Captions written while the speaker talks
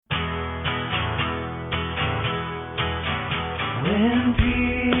in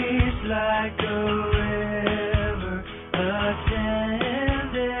peace like a river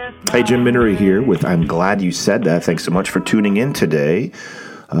ascendeth. Hey, Jim Minery here with I'm Glad You Said That. Thanks so much for tuning in today,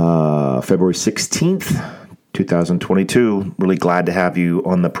 February 16th, 2022. Really glad to have you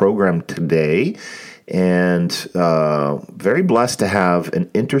on the program today, and very blessed to have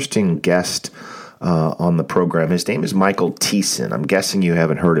an interesting guest on the program. His name is Michael Thiessen. I'm guessing you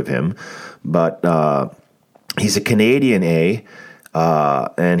haven't heard of him, but he's a Canadian,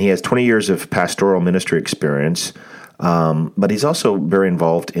 and he has 20 years of pastoral ministry experience. But he's also very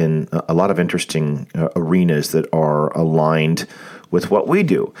involved in a lot of interesting arenas that are aligned with what we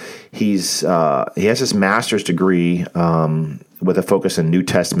do. He has his master's degree with a focus in New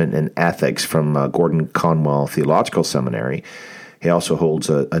Testament and ethics from Gordon Conwell Theological Seminary. He also holds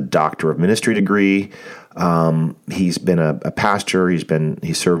a Doctor of Ministry degree. He's been a pastor.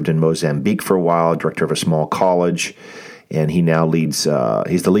 He served in Mozambique for a while, director of a small college. And he now leads,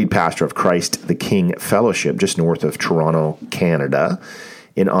 he's the lead pastor of Christ the King Fellowship, just north of Toronto, Canada,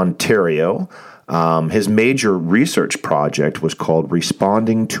 in Ontario. His major research project was called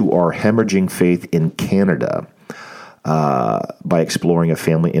Responding to Our Hemorrhaging Faith in Canada by exploring a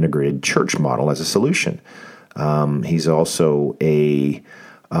family integrated church model as a solution. He's also he's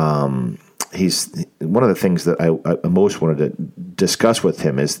one of the things that I most wanted to discuss with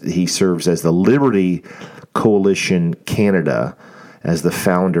him is he serves as the Liberty Coalition Canada as the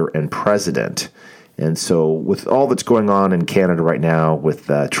founder and president. And so with all that's going on in Canada right now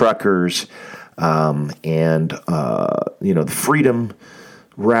with truckers and the freedom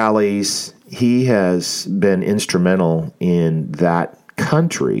rallies, he has been instrumental in that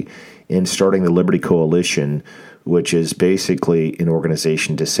country in starting the Liberty Coalition, which is basically an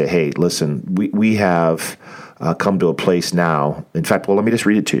organization to say, hey, listen, we have come to a place now. In fact, well, let me just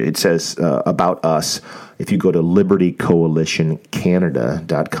read it to you. It says about us, if you go to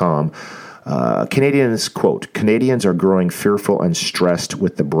libertycoalitioncanada.com, Canadians, quote, Canadians are growing fearful and stressed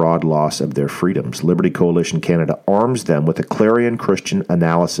with the broad loss of their freedoms. Liberty Coalition Canada arms them with a clarion Christian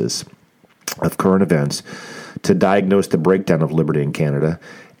analysis of current events to diagnose the breakdown of liberty in Canada,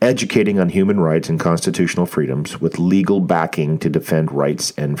 educating on human rights and constitutional freedoms with legal backing to defend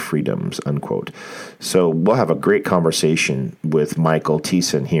rights and freedoms, unquote. So we'll have a great conversation with Michael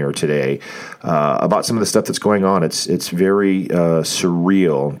Thiessen here today about some of the stuff that's going on. It's very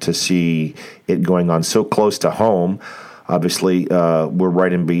surreal to see it going on so close to home. Obviously, we're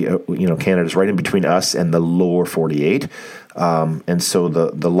right in, Canada's right in between us and the lower 48. And so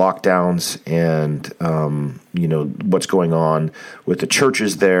the lockdowns and, what's going on with the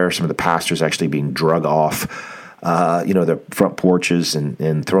churches there, some of the pastors actually being drug off, their front porches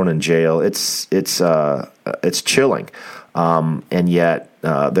and thrown in jail. It's chilling. And yet,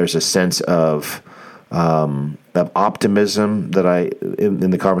 there's a sense of optimism that in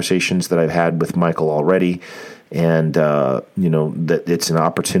the conversations that I've had with Michael already. And, that it's an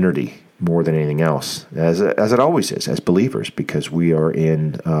opportunity more than anything else, as it always is, as believers, because we are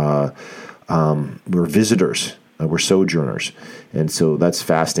we're visitors, we're sojourners. And so that's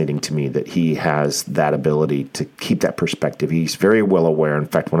fascinating to me that he has that ability to keep that perspective. He's very well aware. In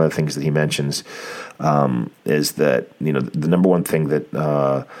fact, one of the things that he mentions is that, the number one thing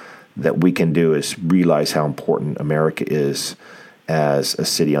that we can do is realize how important America is as a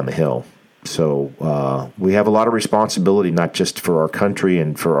city on the hill. So we have a lot of responsibility, not just for our country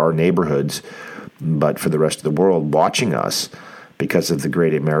and for our neighborhoods, but for the rest of the world watching us because of the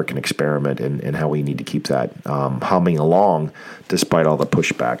great American experiment and how we need to keep that humming along despite all the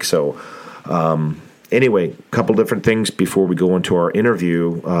pushback. So anyway, a couple different things before we go into our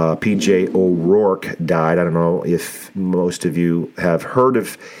interview. P.J. O'Rourke died. I don't know if most of you have heard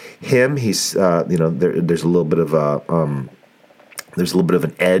of him. He's, there's a little bit of there's a little bit of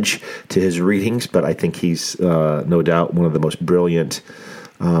an edge to his readings, but I think he's no doubt one of the most brilliant,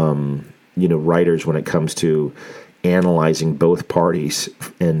 writers when it comes to analyzing both parties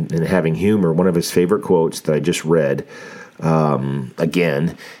and having humor. One of his favorite quotes that I just read,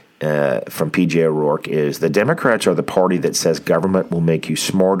 again, from P.J. O'Rourke is, the Democrats are the party that says government will make you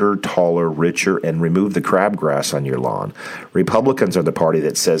smarter, taller, richer, and remove the crabgrass on your lawn. Republicans are the party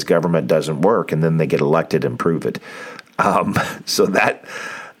that says government doesn't work, and then they get elected and prove it. So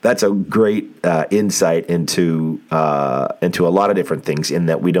that's a great insight into a lot of different things, in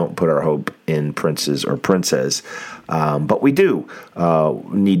that we don't put our hope in princes or princess, but we do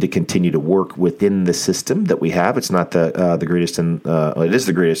need to continue to work within the system that we have. It's not the greatest it is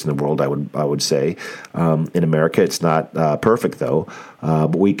the greatest in the world, I would say. In America, it's not perfect though,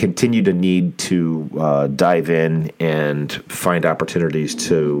 but we continue to need to dive in and find opportunities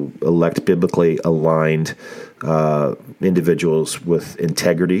to elect biblically aligned individuals with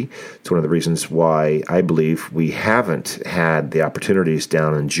integrity. It's one of the reasons why I believe we haven't had the opportunities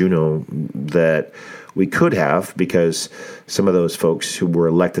down in Juneau that we could have, because some of those folks who were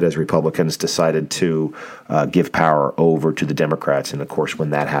elected as Republicans decided to give power over to the Democrats. And, of course, when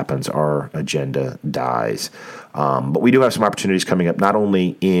that happens, our agenda dies. But we do have some opportunities coming up, not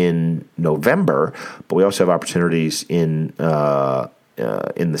only in November, but we also have opportunities in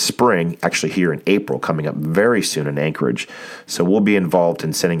the spring, actually here in April, coming up very soon in Anchorage. So we'll be involved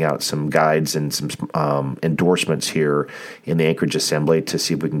in sending out some guides and some endorsements here in the Anchorage Assembly to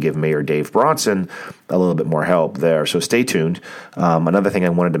see if we can give Mayor Dave Bronson a little bit more help there. So stay tuned. Another thing I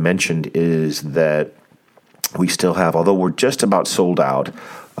wanted to mention is that we still have, although we're just about sold out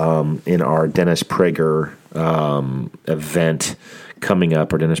in our Dennis Prager event coming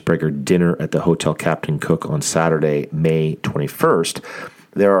up, our Dennis Prager dinner at the Hotel Captain Cook on Saturday, May 21st,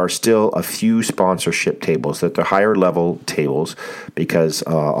 there are still a few sponsorship tables that are higher level tables, because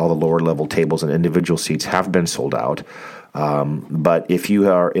all the lower level tables and individual seats have been sold out. But if you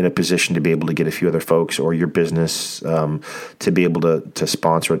are in a position to be able to get a few other folks or your business to be able to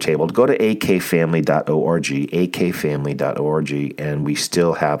sponsor a table, go to akfamily.org, akfamily.org, and we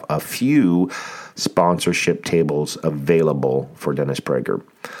still have a few sponsorship tables available for Dennis Prager.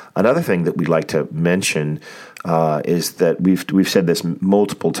 Another thing that we'd like to mention is that we've said this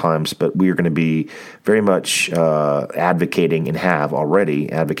multiple times, but we are going to be very much advocating, and have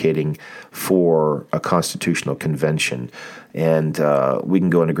already advocating, for a constitutional convention. And we can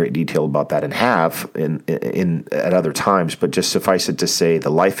go into great detail about that, and have in at other times. But just suffice it to say, the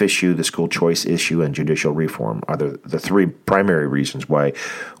life issue, the school choice issue, and judicial reform are the three primary reasons why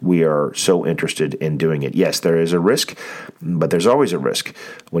we are so interested in doing it. Yes, there is a risk, but there's always a risk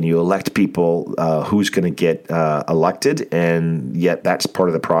when you elect people who's going to get elected, and yet that's part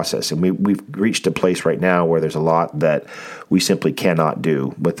of the process. And we've reached a place right now where there's a lot that we simply cannot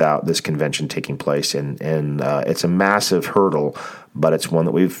do without this convention taking place, and it's a massive hurdle, but it's one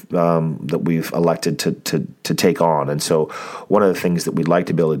that we've elected to take on. And so one of the things that we'd like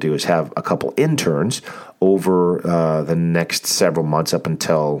to be able to do is have a couple interns over the next several months up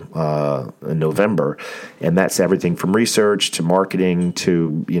until November, and that's everything from research to marketing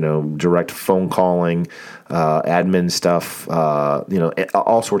to direct phone calling, admin stuff,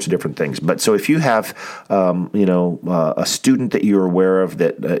 all sorts of different things. But so if you have a student that you're aware of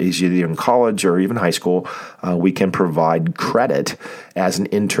that is either in college or even high school, we can provide credit as an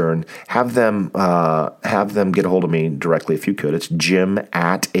intern. Have them get a hold of me directly if you could. It's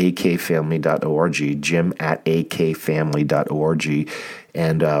jim@akfamily.org, jim@akfamily.org.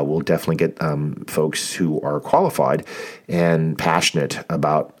 And we'll definitely get folks who are qualified and passionate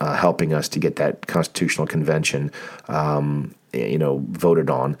about helping us to get that constitutional convention voted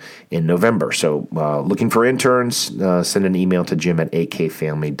on in November. So looking for interns, send an email to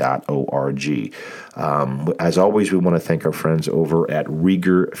jim@akfamily.org. As always, we want to thank our friends over at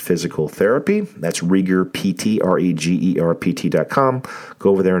Rieger Physical Therapy. That's Rieger, PT, REGERPT.com. Go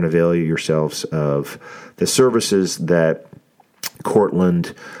over there and avail yourselves of the services that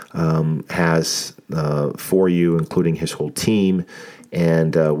Cortland has for you, including his whole team.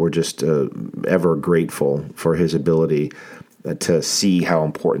 And we're just ever grateful for his ability to see how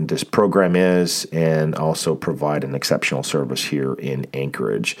important this program is, and also provide an exceptional service here in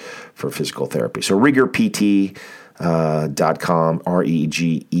Anchorage for physical therapy. So RiegerPT.com,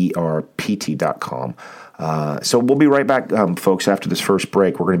 REGERPT.com. So we'll be right back, folks, after this first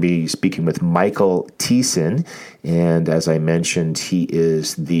break. We're going to be speaking with Michael Thiessen, and as I mentioned, he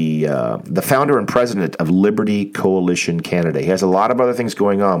is the founder and president of Liberty Coalition Canada. He has a lot of other things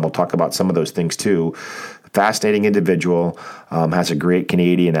going on. We'll talk about some of those things too. Fascinating individual, has a great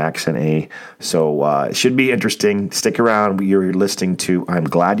Canadian accent, So it should be interesting. Stick around. You're listening to I'm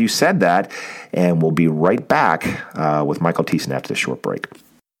Glad You Said That, and we'll be right back with Michael Thiessen after this short break.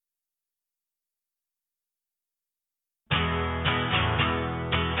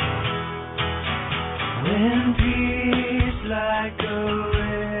 When peace like a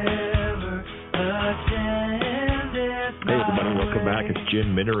river ascended. Hey everybody, welcome back. It's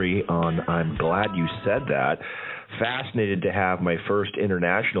Jim Minnery on I'm Glad You Said That. Fascinated to have my first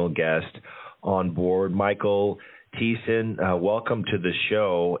international guest on board, Michael Thiessen. Welcome to the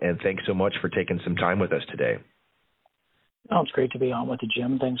show, and thanks so much for taking some time with us today. Oh, it's great to be on with you,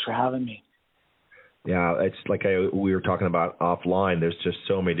 Jim. Thanks for having me. Yeah, it's like we were talking about offline. There's just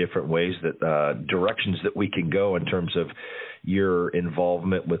so many different ways that directions that we can go in terms of your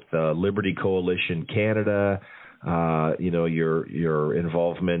involvement with Liberty Coalition Canada, your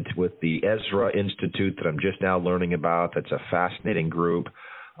involvement with the Ezra Institute that I'm just now learning about. That's a fascinating group.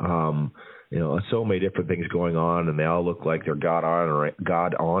 So many different things going on, and they all look like they're God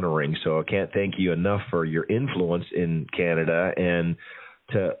honoring. So I can't thank you enough for your influence in Canada. And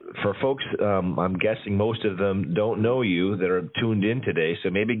for folks, I'm guessing most of them don't know you that are tuned in today. So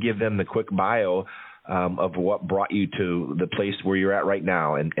maybe give them the quick bio of what brought you to the place where you're at right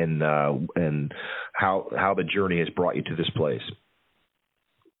now, and how the journey has brought you to this place.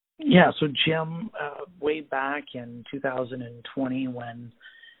 Yeah, so Jim, way back in 2020 when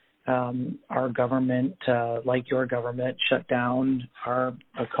our government, like your government, shut down our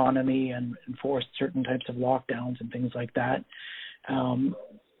economy and enforced certain types of lockdowns and things like that,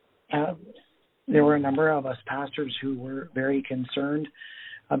 there were a number of us pastors who were very concerned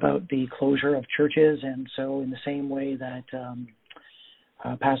about the closure of churches. And so in the same way that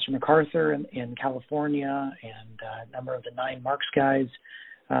Pastor MacArthur in California and a number of the 9 Marks guys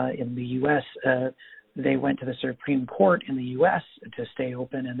in the U.S., they went to the Supreme Court in the U.S. to stay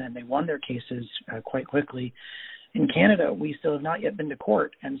open, and then they won their cases quite quickly. In Canada, we still have not yet been to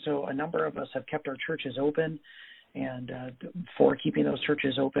court, and so a number of us have kept our churches open, and for keeping those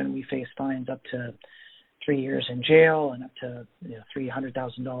churches open, we face fines up to 3 years in jail and up to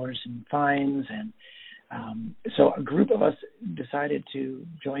 $300,000 in fines. And so a group of us decided to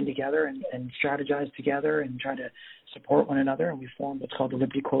join together and strategize together and try to support one another, and we formed what's called the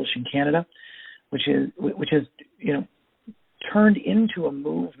Liberty Coalition Canada, which has turned into a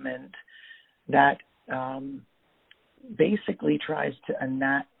movement that basically tries to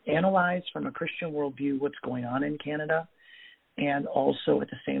analyze from a Christian worldview what's going on in Canada, and also at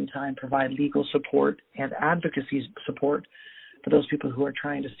the same time provide legal support and advocacy support for those people who are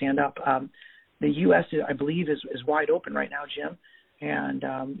trying to stand up. The U.S., I believe, is wide open right now, Jim, and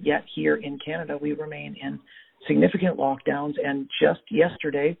yet here in Canada we remain in significant lockdowns. And just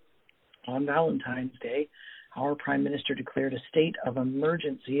yesterday, on Valentine's Day, our Prime Minister declared a state of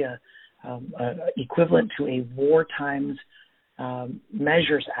emergency, equivalent to a War Times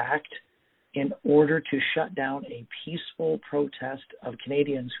Measures Act, in order to shut down a peaceful protest of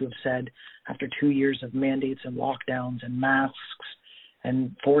Canadians who have said, after 2 years of mandates and lockdowns and masks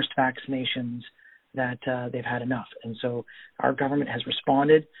and forced vaccinations, that they've had enough. And so our government has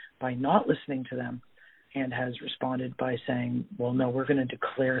responded by not listening to them, and has responded by saying, well, no, we're going to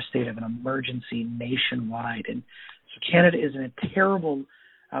declare a state of an emergency nationwide. And so Canada is in a terrible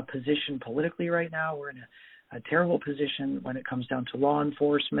position politically right now. We're in a terrible position when it comes down to law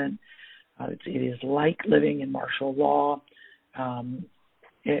enforcement. It is like living in martial law.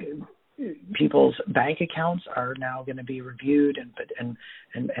 People's bank accounts are now going to be reviewed and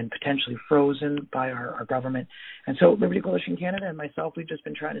potentially frozen by our government. And so Liberty Coalition Canada and myself, we've just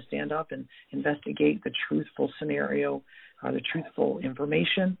been trying to stand up and investigate the truthful scenario, the truthful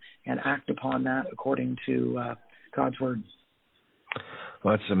information, and act upon that according to God's word.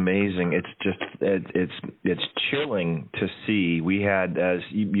 Well, that's amazing. It's just it's chilling to see. We had, as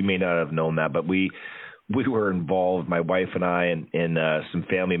you may not have known that, but we were involved, my wife and I, and some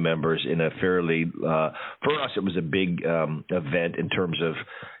family members, in a fairly for us it was a big event in terms of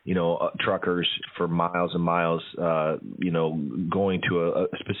truckers for miles and miles going to a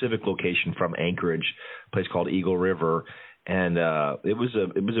specific location from Anchorage, a place called Eagle River. And it was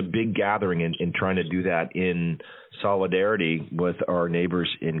a big gathering in trying to do that in solidarity with our neighbors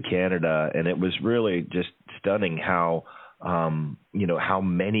in Canada, and it was really just stunning how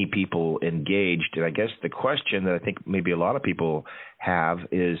many people engaged. And I guess the question that I think maybe a lot of people have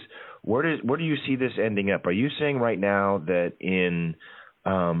is, where do you see this ending up? Are you saying right now that in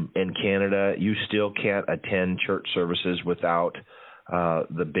Canada you still can't attend church services without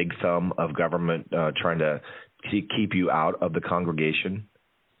the big thumb of government trying to keep you out of the congregation?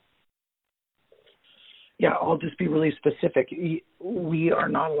 Yeah, I'll just be really specific. We are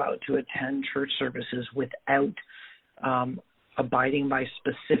not allowed to attend church services without abiding by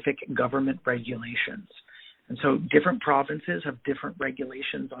specific government regulations. And so different provinces have different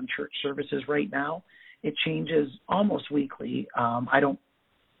regulations on church services right now. It changes almost weekly. I don't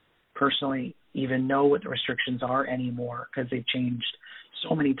personally even know what the restrictions are anymore because they've changed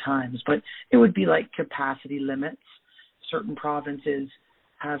so many times, but it would be like capacity limits. Certain provinces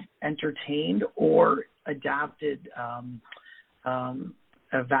have entertained or adapted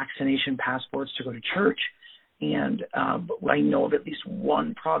vaccination passports to go to church. And I know of at least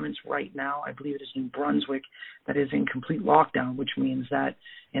one province right now, I believe it is New Brunswick, that is in complete lockdown, which means that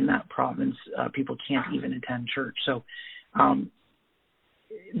in that province, people can't even attend church. So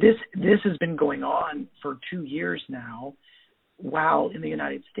this has been going on for 2 years now, while in the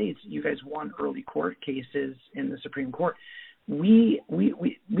United States, you guys won early court cases in the Supreme Court we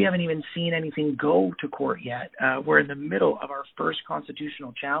haven't even seen anything go to court yet. We're in the middle of our first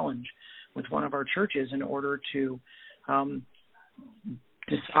constitutional challenge with one of our churches in order to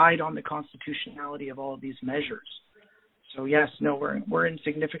decide on the constitutionality of all of these measures. So yes, no, we're in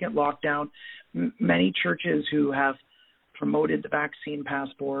significant lockdown. Many churches who have promoted the vaccine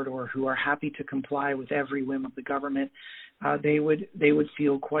passport or who are happy to comply with every whim of the government, they would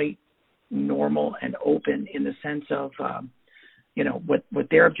feel quite normal and open in the sense of what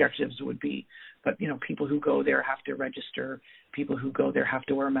their objectives would be. But people who go there have to register. People who go there have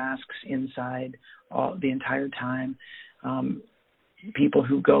to wear masks inside the entire time. People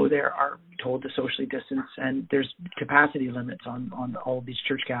who go there are told to socially distance, and there's capacity limits on all of these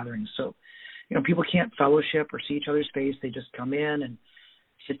church gatherings. So, people can't fellowship or see each other's face. They just come in and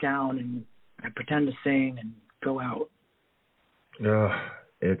sit down and pretend to sing and go out.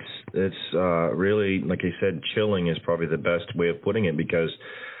 It's really, like I said, chilling is probably the best way of putting it, because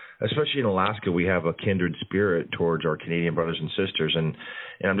especially in Alaska, we have a kindred spirit towards our Canadian brothers and sisters. And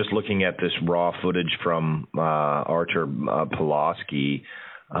I'm just looking at this raw footage from Artur Pawlowski.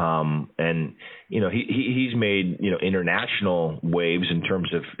 And, he's made, international waves in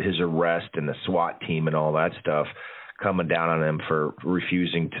terms of his arrest and the SWAT team and all that stuff coming down on him for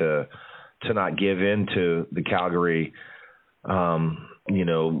refusing to not give in to the Calgary,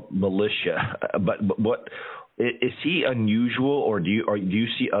 militia. But what is he unusual, or are you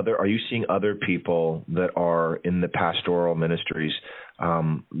seeing other people that are in the pastoral ministries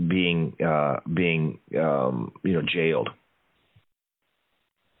being jailed?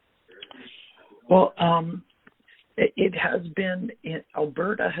 Well, it has been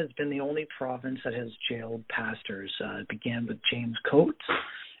Alberta has been the only province that has jailed pastors. It began with James Coates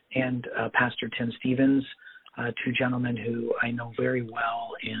and Pastor Tim Stevens, two gentlemen who I know very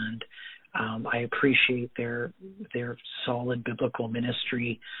well, and I appreciate their solid biblical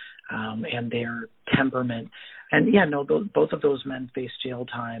ministry and their temperament. And both of those men faced jail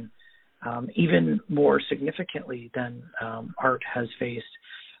time, even more significantly than Art has faced.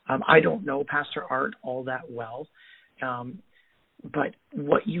 I don't know Pastor Art all that well, but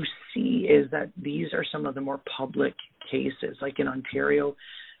what you see is that these are some of the more public cases. Like in Ontario,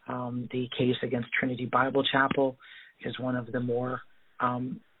 the case against Trinity Bible Chapel is one of the more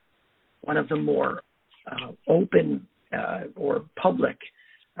open or public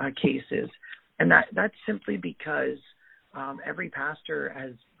cases, and that's simply because every pastor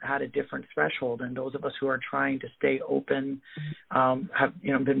has had a different threshold, and those of us who are trying to stay open have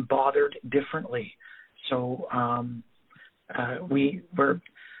been bothered differently. So we're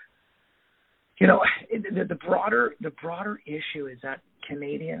the broader issue is that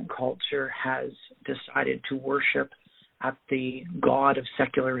Canadian culture has decided to worship at the god of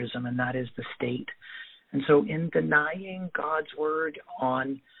secularism, and that is the state. And so in denying God's word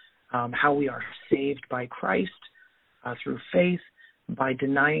on how we are saved by Christ through faith, by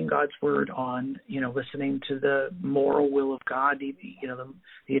denying God's word on, listening to the moral will of God, the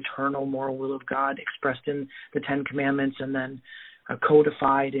eternal moral will of God expressed in the Ten Commandments and then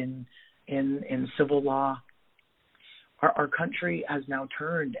codified in civil law, our country has now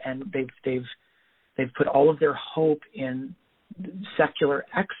turned, and they've put all of their hope in secular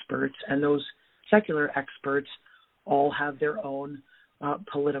experts, and those secular experts all have their own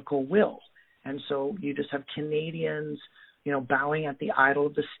political will. And so you just have Canadians, bowing at the idol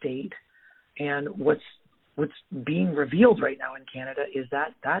of the state. And what's being revealed right now in Canada is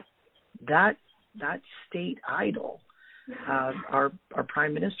that state idol, our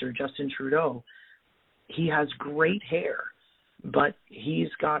Prime Minister, Justin Trudeau, he has great hair, but he's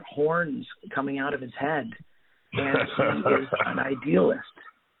got horns coming out of his head, and he is an idealist.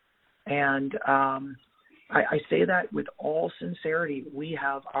 And I say that with all sincerity. We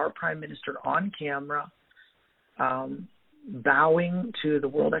have our Prime Minister on camera bowing to the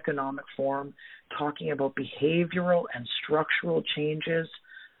World Economic Forum, talking about behavioral and structural changes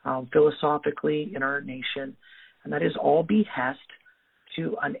philosophically in our nation, and that is all behest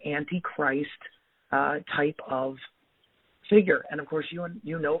to an antichrist type of figure. And of course,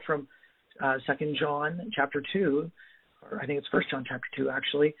 you know from 2 John chapter 2, or I think it's 1 John chapter 2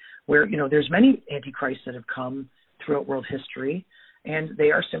 actually, where there's many antichrists that have come throughout world history, and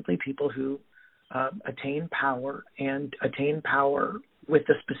they are simply people who attain power with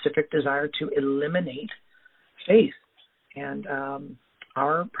the specific desire to eliminate faith. And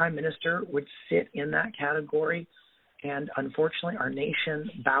our Prime Minister would fit in that category. And unfortunately, our nation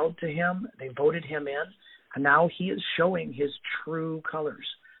bowed to him. They voted him in. And now he is showing his true colors,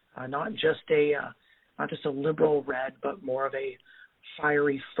 not just a liberal red, but more of a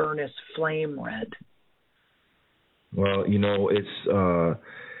fiery furnace flame red. Well, it's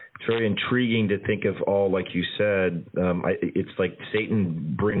very intriguing to think of all, like you said. It's like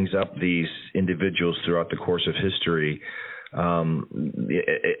Satan brings up these individuals throughout the course of history.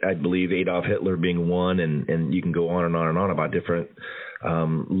 I believe Adolf Hitler being one, and you can go on and on and on about different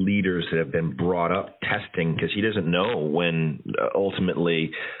leaders that have been brought up testing, because he doesn't know when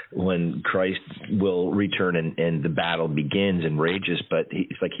ultimately when Christ will return and the battle begins and rages, but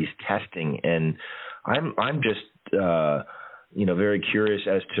it's like he's testing. And I'm just very curious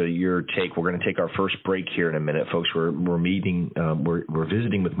as to your take. We're going to take our first break here in a minute, folks. We're visiting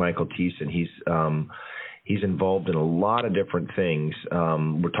with Michael Thiessen. He's involved in a lot of different things.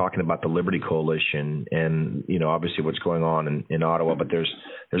 We're talking about the Liberty Coalition and, obviously what's going on in Ottawa, but there's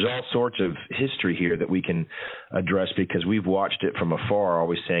all sorts of history here that we can address, because we've watched it from afar,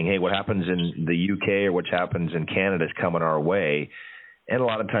 always saying, hey, what happens in the UK or what happens in Canada is coming our way. And a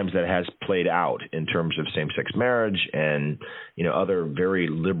lot of times that has played out in terms of same-sex marriage and, other very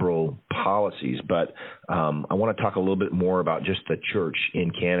liberal policies. But I want to talk a little bit more about just the church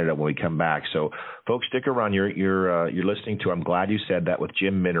in Canada when we come back. So, folks, stick around. You're listening to I'm Glad You Said That with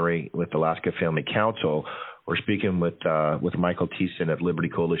Jim Minnery with Alaska Family Council. We're speaking with Michael Thiessen of Liberty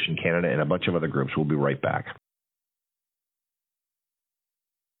Coalition Canada and a bunch of other groups. We'll be right back.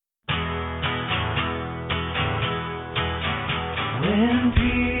 When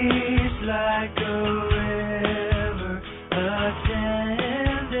peace like a river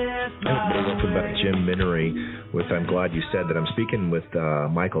ascendeth my Welcome back, way. Jim Minnery with I'm Glad You Said That. I'm speaking with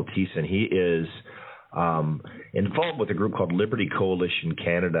Michael Thiessen. He is involved with a group called Liberty Coalition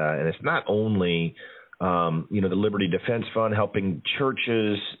Canada, and it's not only the Liberty Defense Fund helping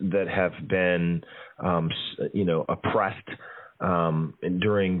churches that have been oppressed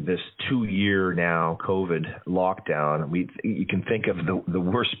during this 2-year now COVID lockdown. You can think of the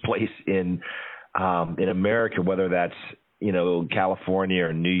worst place in America, whether that's California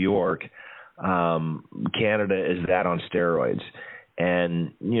or New York. Canada is that on steroids.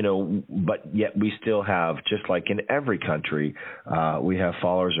 And, but yet we still have, just like in every country, we have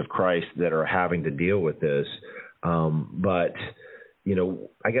followers of Christ that are having to deal with this. But,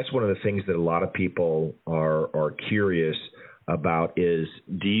 I guess one of the things that a lot of people are curious about is,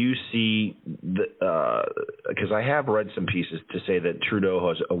 do you see, because I have read some pieces to say that Trudeau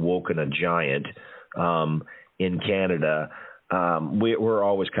has awoken a giant in Canada. We're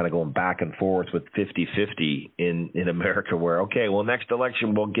always kind of going back and forth with 50-50 in America, where, okay, well, next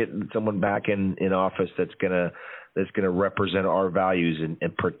election we'll get someone back in office that's gonna represent our values and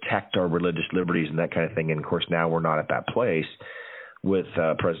protect our religious liberties and that kind of thing. And of course, now we're not at that place with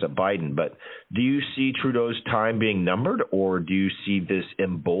President Biden. But do you see Trudeau's time being numbered, or do you see this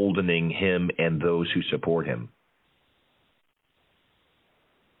emboldening him and those who support him?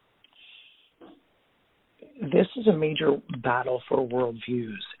 This is a major battle for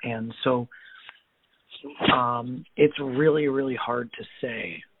worldviews, and so it's really, really hard to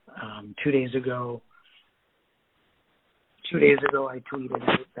say. 2 days ago, I tweeted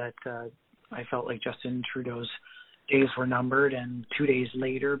out that I felt like Justin Trudeau's days were numbered, and 2 days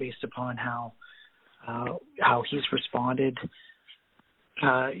later, based upon how he's responded,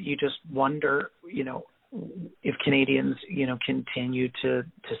 you just wonder, if Canadians, continue to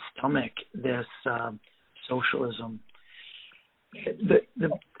stomach this socialism.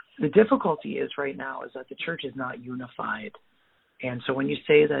 The difficulty is right now is that the church is not unified, and so when you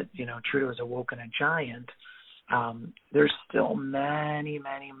say that Trudeau has awoken a giant, there's still many,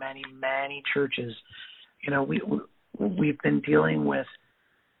 many, many, many churches. We've been dealing with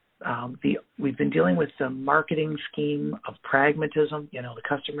the marketing scheme of pragmatism. The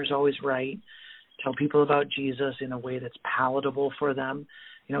customer's always right. Tell people about Jesus in a way that's palatable for them.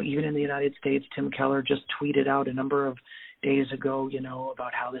 Even in the United States, Tim Keller just tweeted out a number of days ago,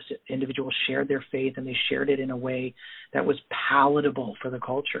 about how this individual shared their faith, and they shared it in a way that was palatable for the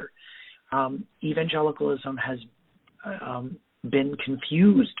culture. Evangelicalism has been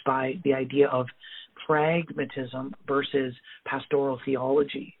confused by the idea of pragmatism versus pastoral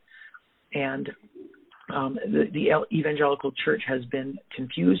theology. And the evangelical church has been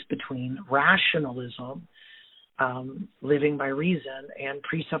confused between rationalism, living by reason, and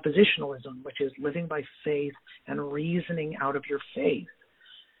presuppositionalism, which is living by faith and reasoning out of your faith.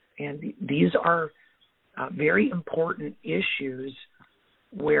 And these are very important issues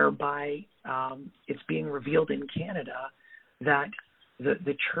whereby it's being revealed in Canada that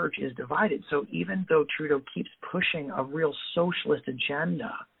the church is divided. So even though Trudeau keeps pushing a real socialist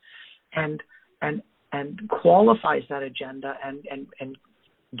agenda and qualifies that agenda and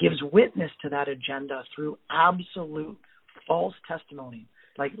gives witness to that agenda through absolute false testimony,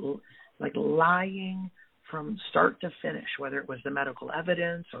 like lying, from start to finish, whether it was the medical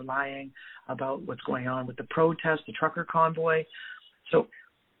evidence or lying about what's going on with the protest, the trucker convoy. So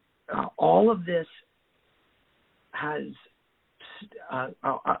all of this has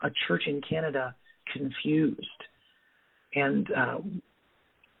a church in Canada confused. And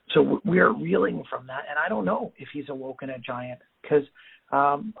so we're reeling from that. And I don't know if he's awoken a giant, because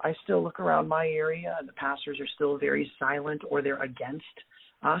I still look around my area and the pastors are still very silent, or they're against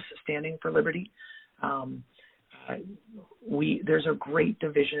us standing for liberty. There's a great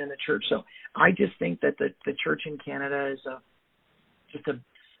division in the church. So I just think that the church in Canada is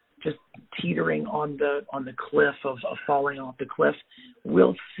just teetering on the cliff of falling off the cliff.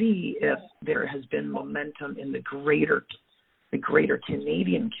 We'll see if there has been momentum in the greater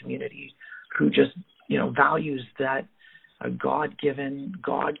Canadian community, who just values that God-given,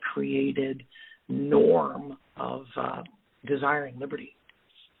 God-created norm of desiring liberty.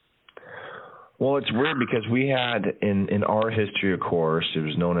 Well, it's weird because we had in our history, of course, it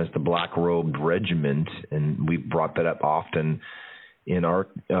was known as the Black Robed Regiment, and we brought that up often in our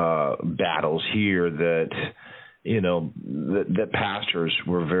battles here, that that pastors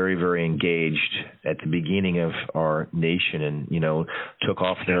were very, very engaged at the beginning of our nation, and took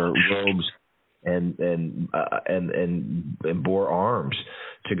off their robes and bore arms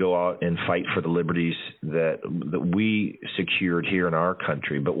to go out and fight for the liberties that we secured here in our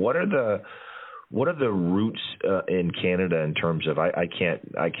country. But what are the roots in Canada in terms of I can't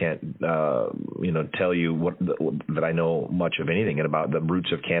tell you that I know much of anything about the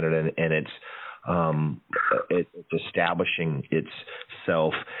roots of Canada and it's establishing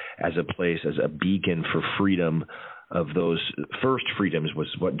itself as a place, as a beacon for freedom of those first freedoms, was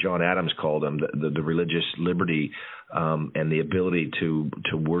what John Adams called them, the religious liberty and the ability to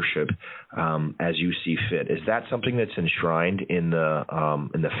worship as you see fit. Is that something that's enshrined in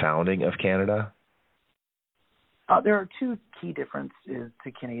the founding of Canada? There are two key differences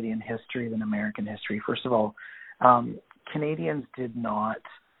to Canadian history than American history. First of all, Canadians did not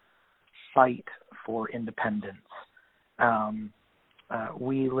fight for independence.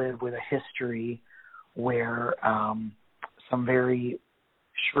 We live with a history where some very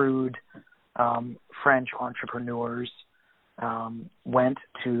shrewd French entrepreneurs went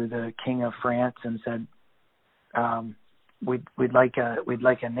to the King of France and said, "We'd like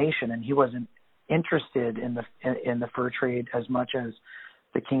a nation," and he wasn't interested in the fur trade as much as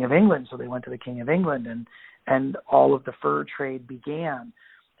the King of England. So they went to the King of England, and all of the fur trade began.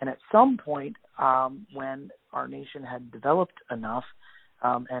 And at some point, when our nation had developed enough,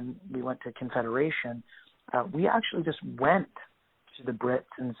 and we went to Confederation, we actually just went to the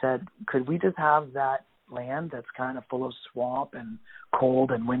Brits and said, could we just have that land that's kind of full of swamp and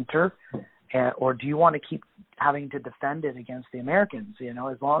cold and winter, or do you want to keep having to defend it against the Americans?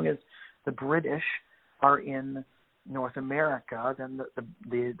 As long as the British are in North America, then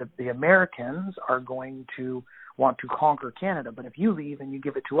the Americans are going to want to conquer Canada. But if you leave and you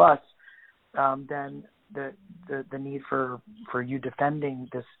give it to us, then the need for you defending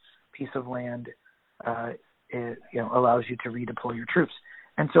this piece of land allows you to redeploy your troops.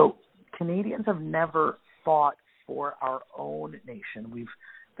 And so Canadians have never fought for our own nation. We've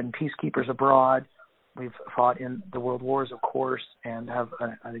been peacekeepers abroad. We've fought in the world wars, of course, and have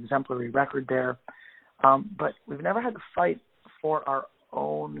an exemplary record there. But we've never had to fight for our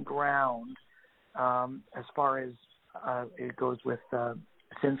own ground as far as it goes with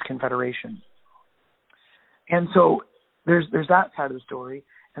since Confederation. And so there's that side of the story.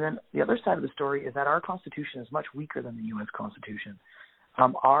 And then the other side of the story is that our Constitution is much weaker than the U.S. Constitution.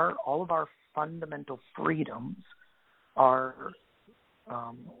 All of our fundamental freedoms are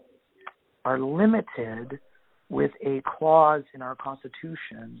limited with a clause in our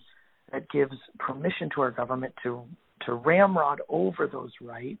Constitution that gives permission to our government to ramrod over those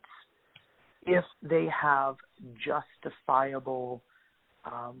rights if they have justifiable,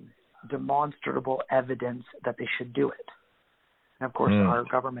 demonstrable evidence that they should do it. And of course, our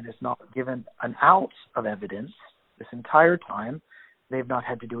government has not given an ounce of evidence this entire time. They've not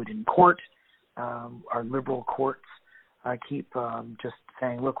had to do it in court. Our liberal courts keep just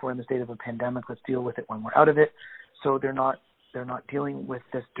saying, look, we're in the state of a pandemic, let's deal with it when we're out of it. So they're not dealing with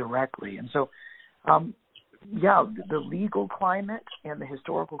this directly. And so, the legal climate and the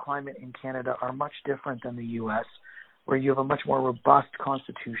historical climate in Canada are much different than the U.S., where you have a much more robust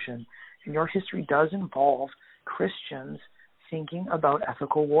constitution. And your history does involve Christians thinking about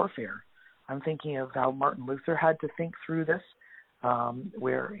ethical warfare. I'm thinking of how Martin Luther had to think through this,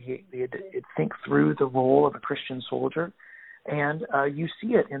 where he had to think through the role of a Christian soldier. And you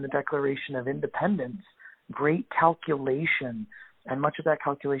see it in the Declaration of Independence, great calculation and much of that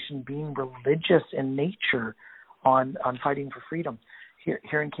calculation being religious in nature on fighting for freedom.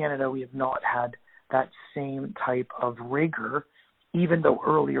 Here in Canada, we have not had that same type of rigor, even though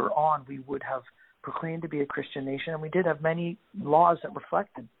earlier on we would have proclaimed to be a Christian nation, and we did have many laws that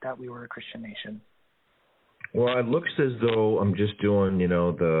reflected that we were a Christian nation. Well, it looks as though I'm just doing,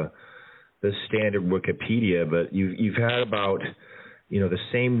 the standard Wikipedia, but you've had about, the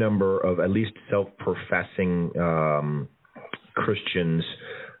same number of at least self-professing Christians.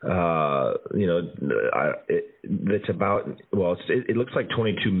 That's about, it looks like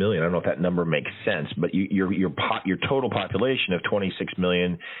 22 million. I don't know if that number makes sense, but your total population of 26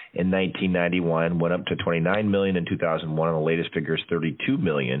 million in 1991 went up to 29 million in 2001, and the latest figure is 32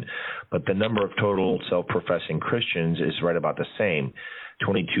 million. But the number of total self-professing Christians is right about the same,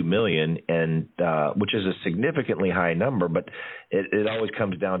 22 million, and which is a significantly high number. But it always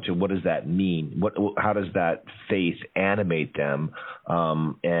comes down to, what does that mean? How does that faith animate them?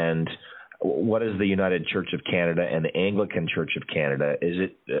 And what is the United Church of Canada and the Anglican Church of Canada?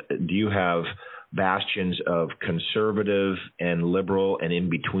 Do you have bastions of conservative and liberal and in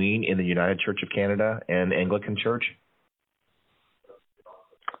between in the United Church of Canada and Anglican Church?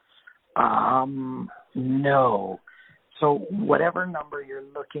 No. So whatever number you're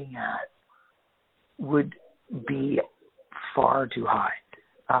looking at would be far too high.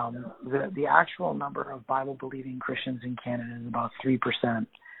 The actual number of Bible-believing Christians in Canada is about 3%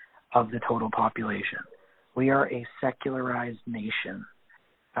 of the total population. We are a secularized nation.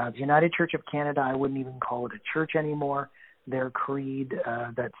 The United Church of Canada, I wouldn't even call it a church anymore. Their creed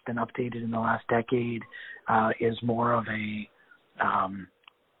that's been updated in the last decade is more of a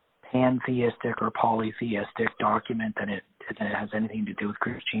pantheistic or polytheistic document than it has anything to do with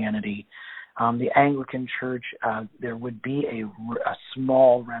Christianity. The Anglican Church, there would be a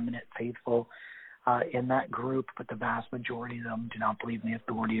small remnant faithful in that group, but the vast majority of them do not believe in the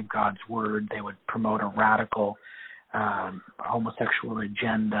authority of God's word. They would promote a radical homosexual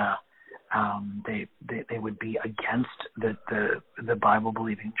agenda. They would be against the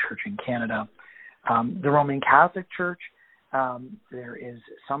Bible-believing church in Canada. The Roman Catholic Church, there is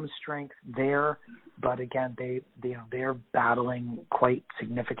some strength there, but again, they're battling quite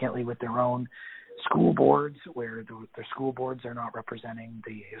significantly with their own school boards, where their school boards are not representing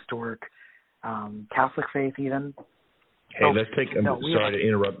the historic Catholic faith even. Hey, let's take. Sorry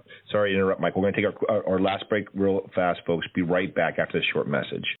to interrupt, Mike. We're going to take our last break real fast, folks. Be right back after this short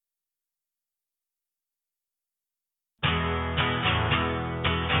message.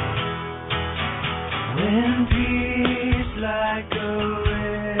 When peace like a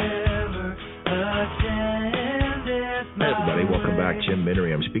river ascendeth. Hi, everybody. Welcome back. Jim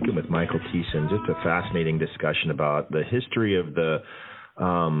Minery. I'm speaking with Michael Thiessen. Just a fascinating discussion about the history of the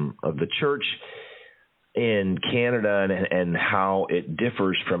church in Canada and how it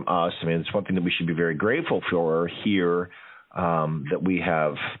differs from us. I mean, it's one thing that we should be very grateful for here, that we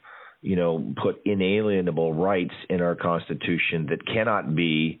have, put inalienable rights in our Constitution that cannot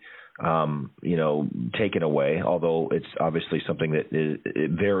be, taken away, although it's obviously something that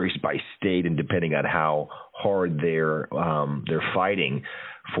it varies by state and depending on how hard they're fighting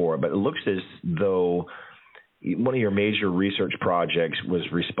for. But it looks as though one of your major research projects was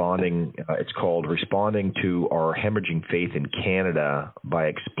it's called Responding to Our Hemorrhaging Faith in Canada by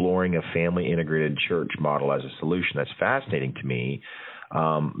Exploring a Family Integrated Church Model as a Solution. That's fascinating to me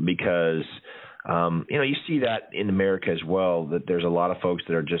because, you see that in America as well, that there's a lot of folks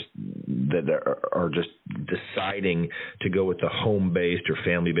that are just deciding to go with the home-based or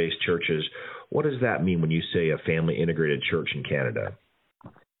family-based churches. What does that mean when you say a family integrated church in Canada?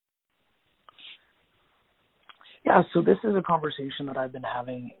 Yeah, so this is a conversation that I've been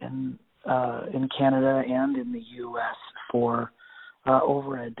having in Canada and in the U.S. for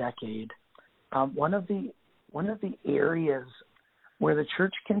over a decade. One of the areas where the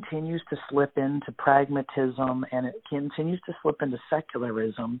church continues to slip into pragmatism and it continues to slip into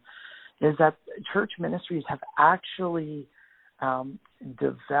secularism is that church ministries have actually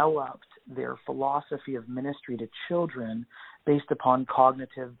developed their philosophy of ministry to children based upon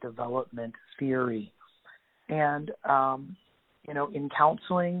cognitive development theory. And, in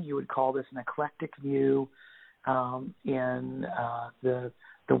counseling, you would call this an eclectic view. In the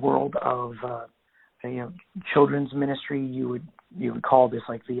world of children's ministry, you would call this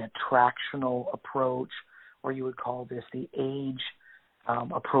like the attractional approach, or you would call this the age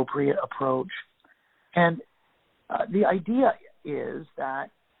appropriate approach. And the idea is that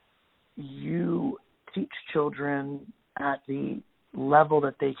you teach children at the level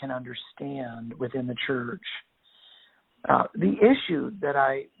that they can understand within the church. The issue that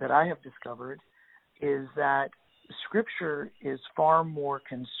I have discovered is that Scripture is far more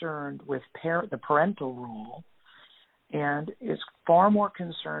concerned with the parental role, and is far more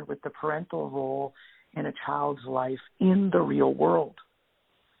concerned with the parental role in a child's life in the real world,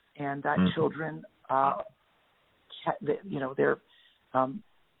 and that children,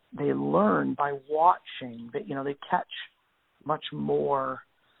 they learn by watching. That they catch much more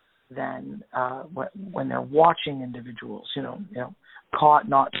than when they're watching individuals. Caught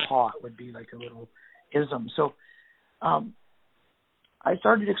not taught would be like a little ism. So I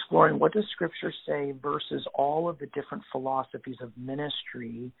started exploring, what does Scripture say versus all of the different philosophies of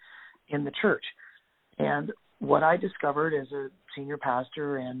ministry in the church. And what I discovered as a senior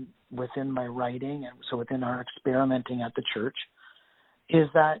pastor and within my writing, and so within our experimenting at the church, is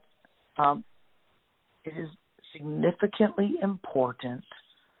that it is significantly important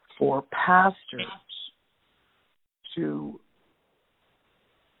for pastors to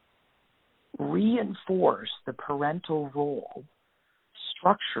reinforce the parental role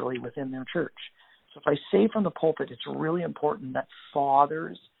structurally within their church. So if I say from the pulpit, it's really important that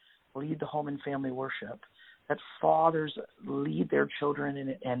fathers lead the home and family worship, that fathers lead their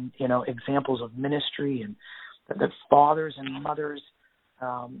children in examples of ministry, and that fathers and mothers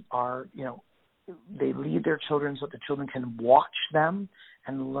they lead their children so that the children can watch them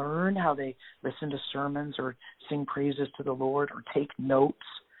and learn how they listen to sermons or sing praises to the Lord or take notes.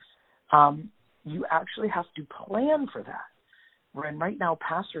 You actually have to plan for that. And right now,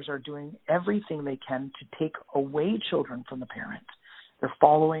 pastors are doing everything they can to take away children from the parent. They're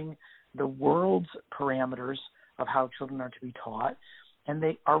following the world's parameters of how children are to be taught, and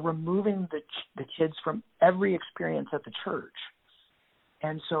they are removing the kids from every experience at the church.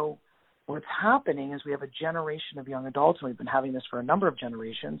 And so what's happening is we have a generation of young adults, and we've been having this for a number of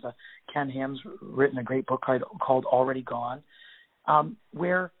generations. Ken Ham's written a great book called Already Gone,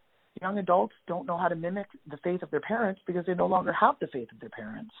 where young adults don't know how to mimic the faith of their parents because they no longer have the faith of their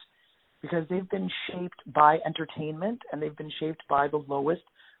parents, because they've been shaped by entertainment and they've been shaped by the lowest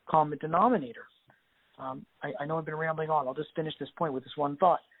common denominator. I know I've been rambling on. I'll just finish this point with this one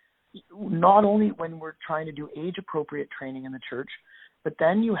thought. Not only when we're trying to do age-appropriate training in the church, but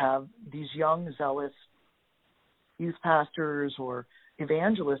then you have these young, zealous youth pastors or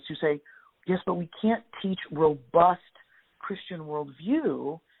evangelists who say, yes, but we can't teach robust Christian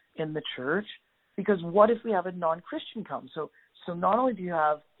worldview in the church, because what if we have a non-Christian come? So not only do you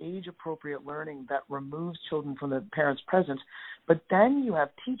have age-appropriate learning that removes children from the parents' presence, but then you have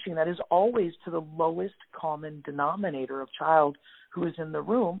teaching that is always to the lowest common denominator of child who is in the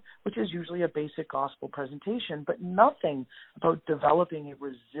room, which is usually a basic gospel presentation, but nothing about developing a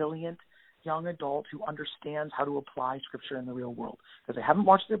resilient young adult who understands how to apply Scripture in the real world, because they haven't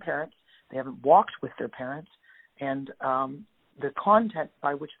watched their parents, they haven't walked with their parents, and the content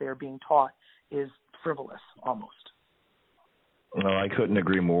by which they are being taught is frivolous almost. Well, I couldn't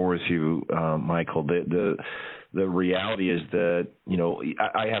agree more with you, Michael. The reality is that,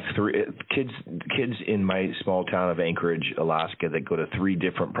 I have three kids in my small town of Anchorage, Alaska, that go to three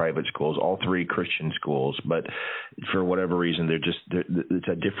different private schools, all three Christian schools, but for whatever reason, it's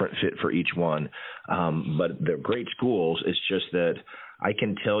a different fit for each one. But they're great schools. It's just that I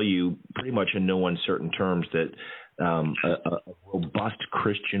can tell you pretty much in no uncertain terms that a robust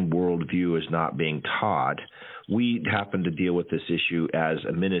Christian worldview is not being taught. We happen to deal with this issue as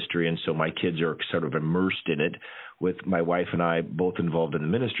a ministry, and so my kids are sort of immersed in it, with my wife and I both involved in the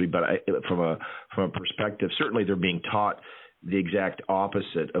ministry. But from a perspective, certainly they're being taught the exact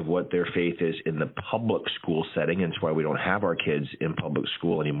opposite of what their faith is in the public school setting, and that's why we don't have our kids in public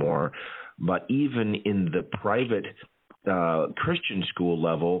school anymore. But even in the private Christian school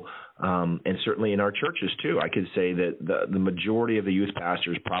level, and certainly in our churches too, I could say that the majority of the youth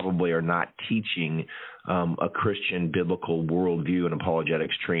pastors probably are not teaching a Christian biblical worldview and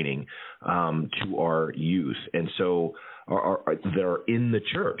apologetics training to our youth, and so they're in the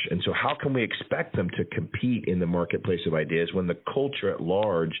church. And so how can we expect them to compete in the marketplace of ideas when the culture at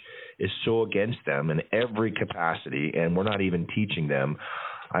large is so against them in every capacity, and we're not even teaching them?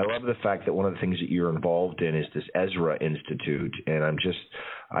 I love the fact that one of the things that you're involved in is this Ezra Institute, and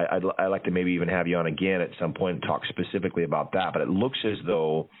I'd like to maybe even have you on again at some point and talk specifically about that. But it looks as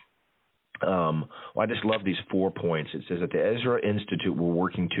though, I just love these 4 points. It says that the Ezra Institute, we're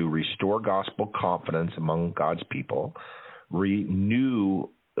working to restore gospel confidence among God's people, renew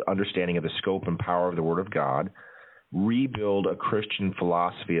understanding of the scope and power of the Word of God, rebuild a Christian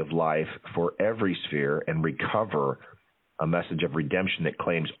philosophy of life for every sphere, and recover a message of redemption that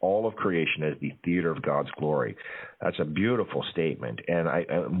claims all of creation as the theater of God's glory. That's a beautiful statement.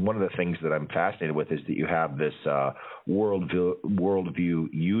 And one of the things that I'm fascinated with is that you have this Worldview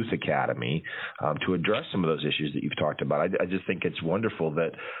Youth Academy to address some of those issues that you've talked about. I just think it's wonderful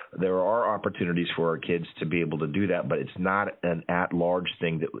that there are opportunities for our kids to be able to do that, but it's not an at-large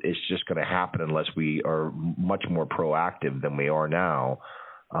thing that it's just going to happen unless we are much more proactive than we are now.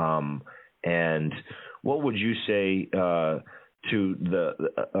 And what would you say to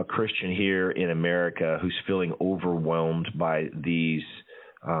a Christian here in America who's feeling overwhelmed by these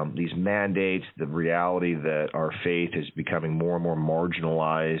mandates, the reality that our faith is becoming more and more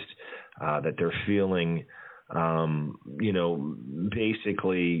marginalized, that they're feeling,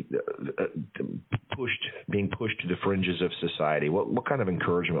 basically being pushed to the fringes of society? What kind of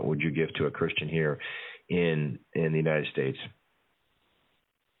encouragement would you give to a Christian here in the United States?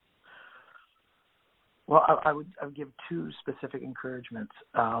 Well, I would give two specific encouragements.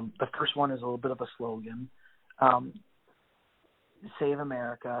 The first one is a little bit of a slogan: "Save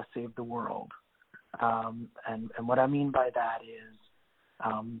America, save the world." And what I mean by that is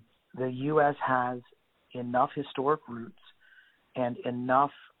the U.S. has enough historic roots and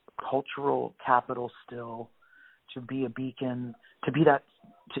enough cultural capital still to be a beacon, to be that.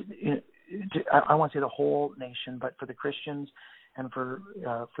 I won't say the whole nation, but for the Christians and for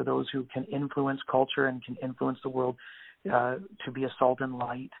those who can influence culture and can influence the world, to be a salt and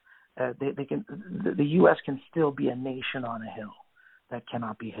light. They can. The U.S. can still be a nation on a hill that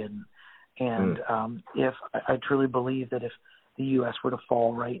cannot be hidden. And if I truly believe that if the U.S. were to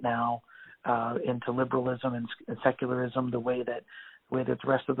fall right now into liberalism and secularism, the way that the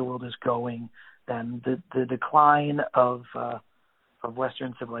rest of the world is going, then the decline of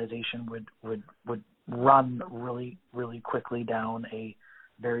Western civilization would run really, really quickly down a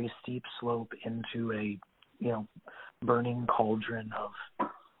very steep slope into a burning cauldron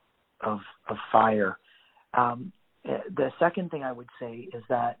of fire. The second thing I would say is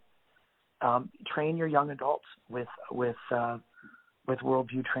that train your young adults with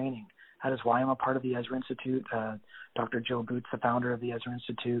worldview training. That is why I'm a part of the Ezra Institute. Dr. Joe Boots, the founder of the Ezra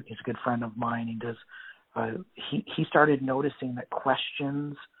Institute, he's a good friend of mine. He started noticing that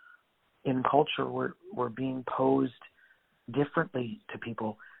questions in culture were being posed differently to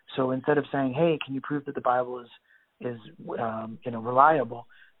people. So instead of saying, "Hey, can you prove that the Bible is reliable?"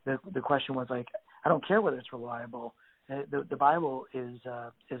 the question was like, "I don't care whether it's reliable. The Bible is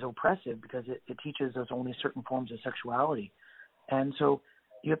oppressive because it teaches us only certain forms of sexuality." And so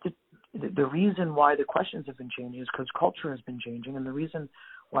you have to. The reason why the questions have been changing is because culture has been changing, and the reason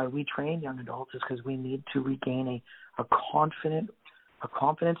why we train young adults is because we need to regain a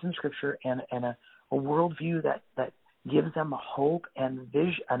confidence in Scripture and a worldview that gives them a hope and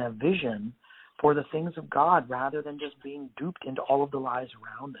a vision for the things of God, rather than just being duped into all of the lies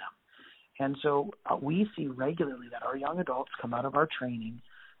around them. And so we see regularly that our young adults come out of our training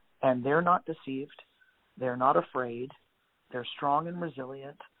and they're not deceived, they're not afraid, they're strong and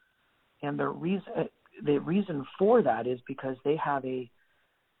resilient. And the reason for that is because they have a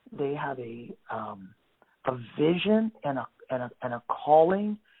vision and a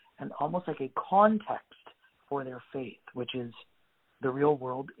calling and almost like a context for their faith, which is the real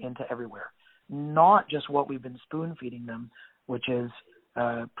world into everywhere, not just what we've been spoon feeding them, which is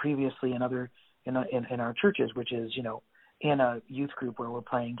previously in our churches, which is in a youth group where we're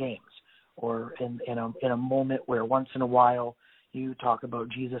playing games, or in a moment where once in a while you talk about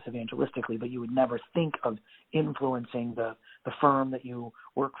Jesus evangelistically, but you would never think of influencing the firm that you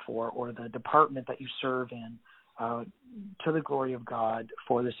work for or the department that you serve in to the glory of God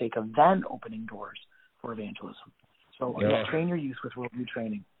for the sake of then opening doors for evangelism. So train your youth with worldview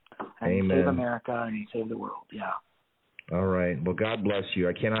training and Amen. Save America and save the world. Yeah. All right. Well, God bless you.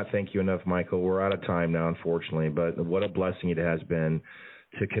 I cannot thank you enough, Michael. We're out of time now, unfortunately, but what a blessing it has been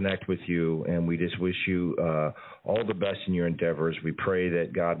to connect with you, and we just wish you all the best in your endeavors. We pray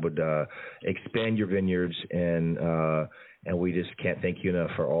that God would expand your vineyards, and we just can't thank you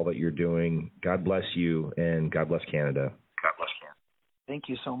enough for all that you're doing. God bless you, and God bless Canada. God bless Canada. Thank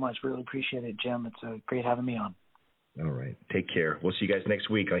you so much. Really appreciate it, Jim. It's great having me on. All right. Take care. We'll see you guys next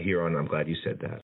week here on I'm Glad You Said That.